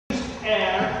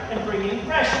air and bring in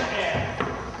fresh air.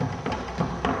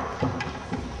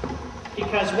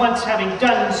 Because once having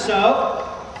done so,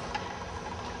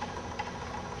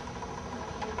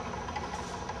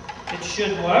 it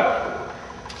should work.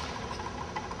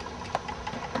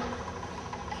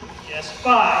 Just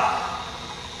fine.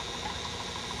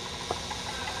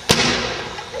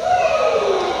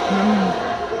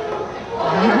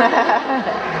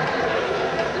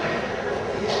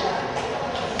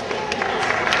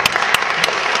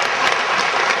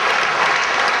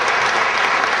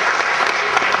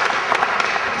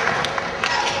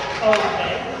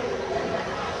 Okay.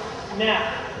 Now,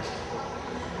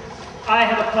 I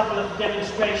have a couple of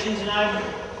demonstrations and I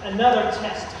have another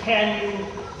test. Can you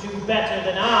do better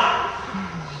than I?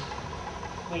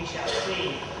 We shall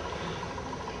see.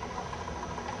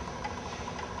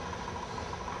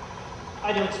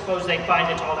 I don't suppose they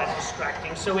find it all that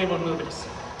distracting, so we will move it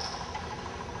aside.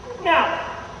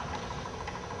 Now,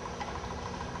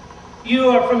 you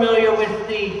are familiar with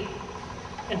the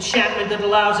enchantment that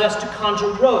allows us to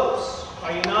conjure ropes,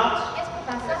 are you not? Yes,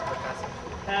 Professor. Yes, Professor.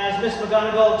 Has Miss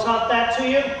McGonagall taught that to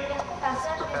you? Yes, Professor.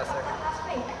 She taught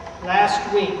that Last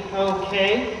last week. week,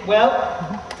 okay. Well,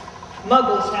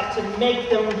 Muggles have to make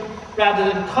them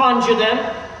rather than conjure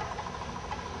them.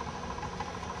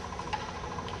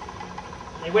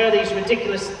 They wear these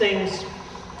ridiculous things,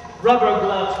 rubber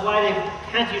gloves. Why they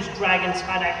can't use dragon's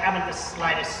hide, I haven't the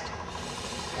slightest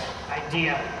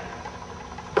idea.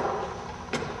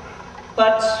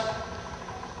 But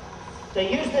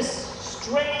they use this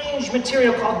strange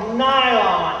material called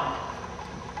nylon.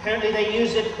 Apparently they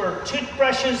use it for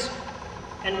toothbrushes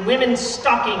and women's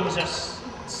stockings or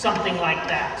something like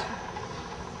that.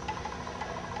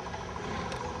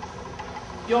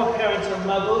 Your parents are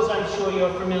Muggles, I'm sure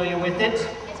you're familiar with it.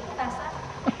 Yes, Professor.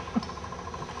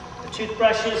 The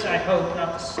toothbrushes, I hope,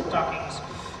 not the stockings.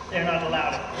 They're not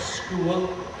allowed at school.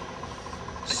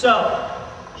 So,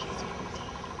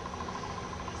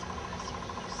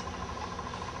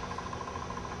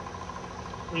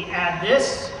 we add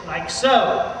this, like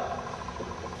so.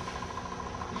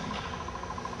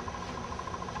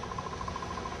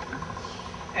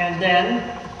 And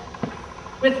then,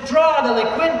 withdraw the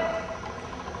liquid.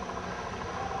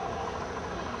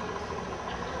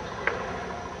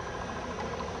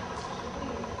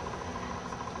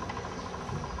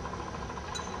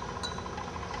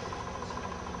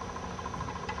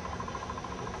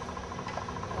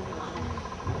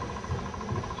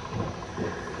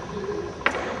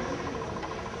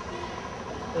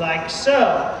 Like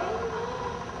so.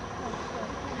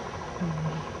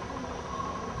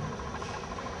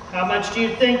 How much do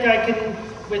you think I can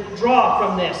withdraw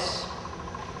from this? A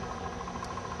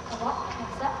what,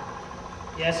 Professor?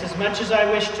 Yes, as much as I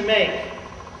wish to make.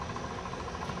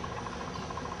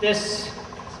 This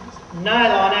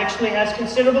nylon actually has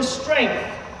considerable strength.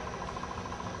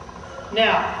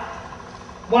 Now,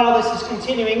 while this is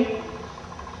continuing,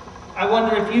 I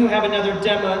wonder if you have another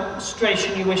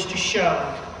demonstration you wish to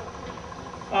show.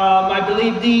 I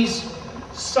believe these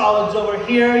solids over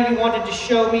here you wanted to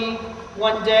show me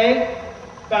one day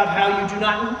about how you do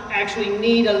not actually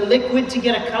need a liquid to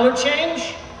get a color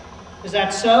change. Is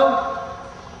that so?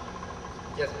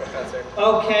 Yes, Professor.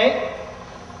 Okay.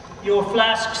 Your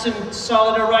flasks and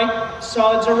solids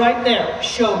are right there.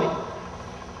 Show me.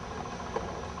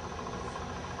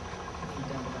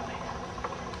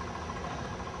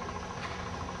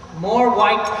 More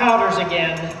white powders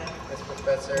again. Yes,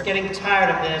 Professor. I'm getting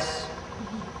tired of this.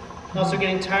 I'm also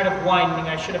getting tired of winding.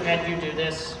 I should have had you do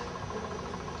this.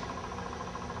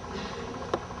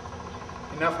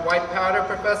 Enough white powder,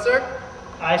 Professor?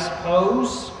 I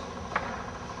suppose.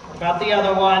 What about the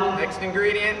other one? Next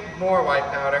ingredient, more white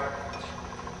powder.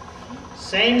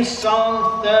 Same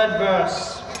song, third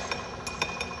verse.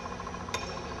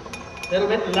 A little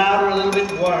bit louder, a little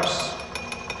bit worse.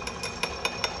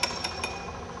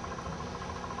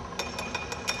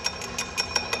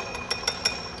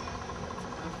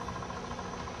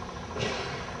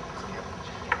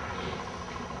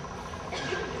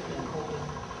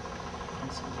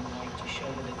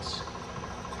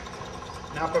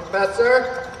 Now,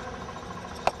 Professor,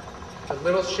 a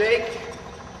little shake,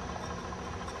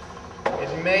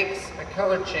 it makes a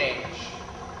color change.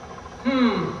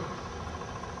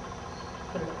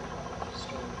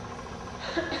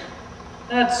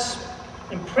 That's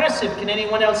impressive. Can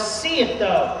anyone else see it,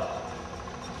 though?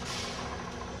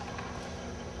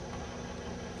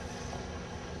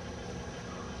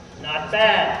 Not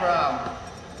bad. From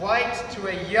white to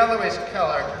a yellowish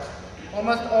color,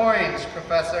 almost orange,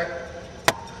 Professor.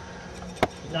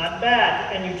 Not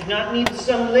bad. And you do not need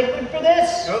some liquid for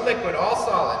this? No liquid, all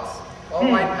solids, all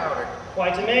white powder.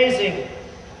 Quite amazing.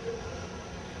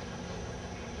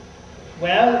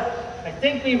 Well, I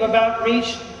think we've about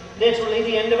reached literally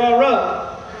the end of our rope.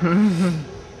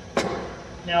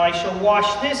 Now I shall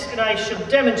wash this and I shall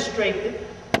demonstrate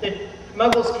that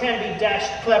Muggles can be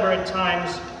dashed clever at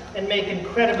times and make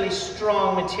incredibly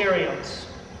strong materials,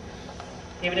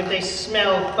 even if they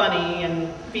smell funny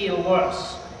and feel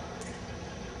worse.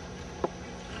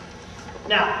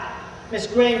 Now, Miss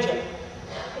Granger, Yes,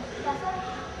 Professor.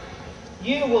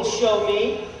 you will show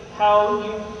me how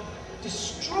you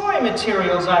destroy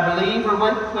materials, I believe, or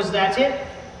what was that it?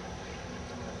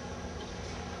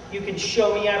 You can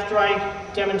show me after I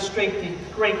demonstrate the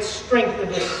great strength of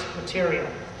this material.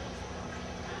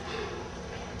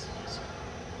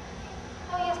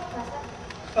 Oh, yes,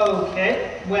 Professor.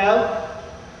 Okay, well,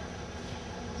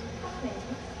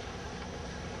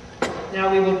 Fascinating.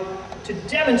 now we will, to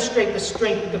demonstrate the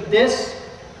strength of this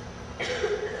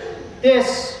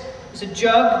is a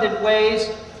jug that weighs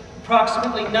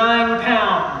approximately 9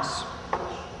 pounds.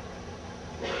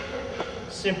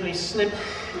 Simply slip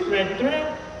thread through.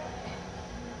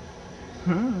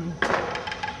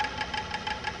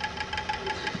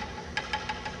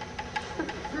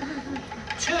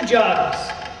 Two jugs,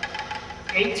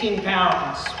 18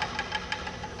 pounds.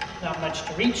 Not much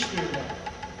to reach through there.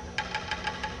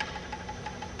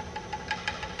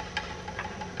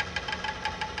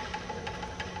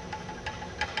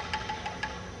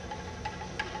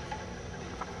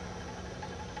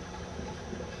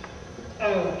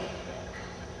 Okay.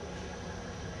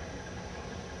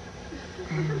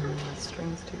 The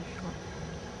string's too short.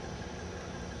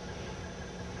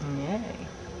 Yay.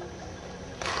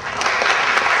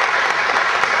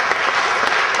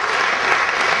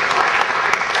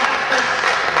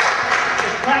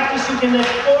 With practice, you can lift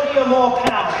 40 or more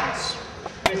pounds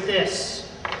with this.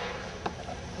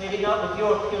 Maybe not with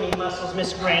your puny muscles,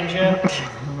 Miss Granger.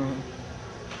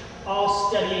 All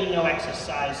studying, no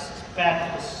exercise. It's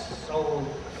bad for the soul.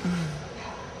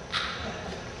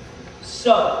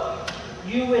 So,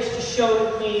 you wish to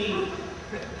show me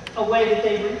a way that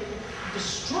they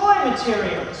destroy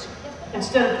materials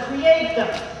instead of create them.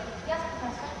 Yes,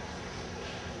 Professor.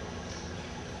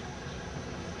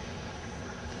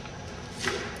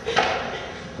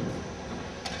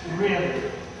 Really?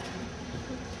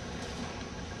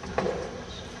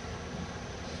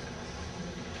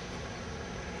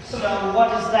 So,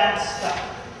 what is that stuff?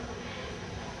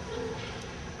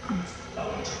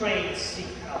 Oh, trade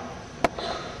secret.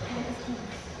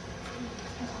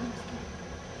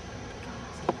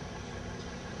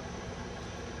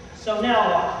 So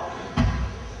now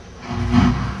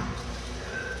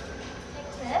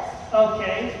Take this. what?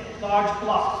 Okay, large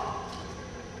block.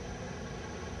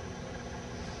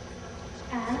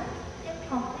 And it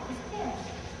promptly disappears.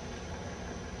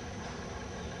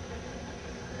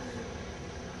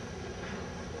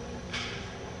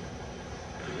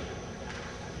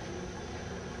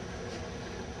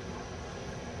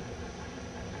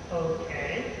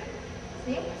 Okay.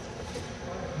 See?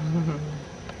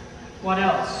 What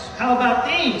else? How about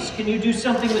these? Can you do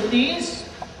something with these?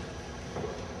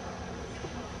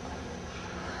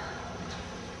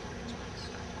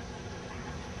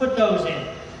 Put those in.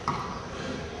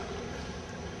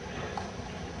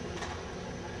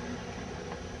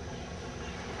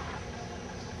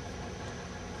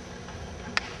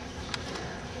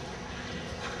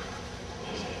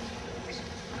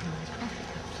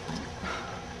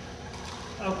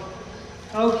 Oh,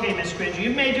 okay, Miss Granger,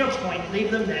 you've made your point.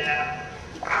 Leave them there.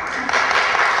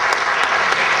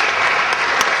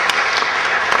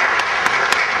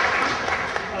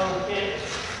 Okay.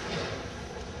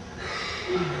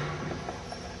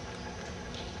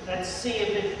 Let's see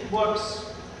if it works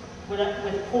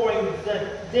with pouring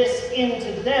this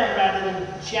into them rather than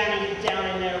jamming it down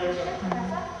in there with Yes,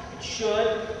 Professor. it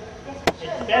should. Yes, it should.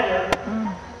 It's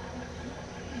better.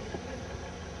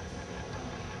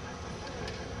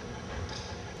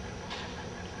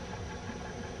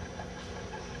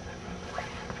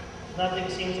 Nothing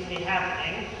seems to be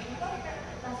happening.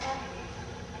 Professor.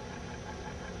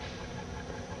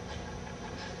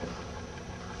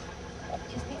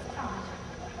 Just needs time.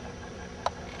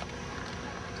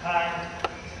 Time.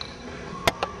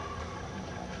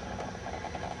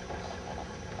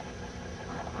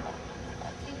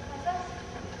 See,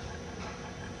 Professor?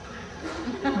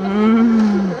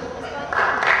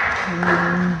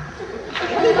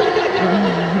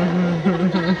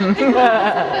 It's going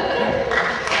on.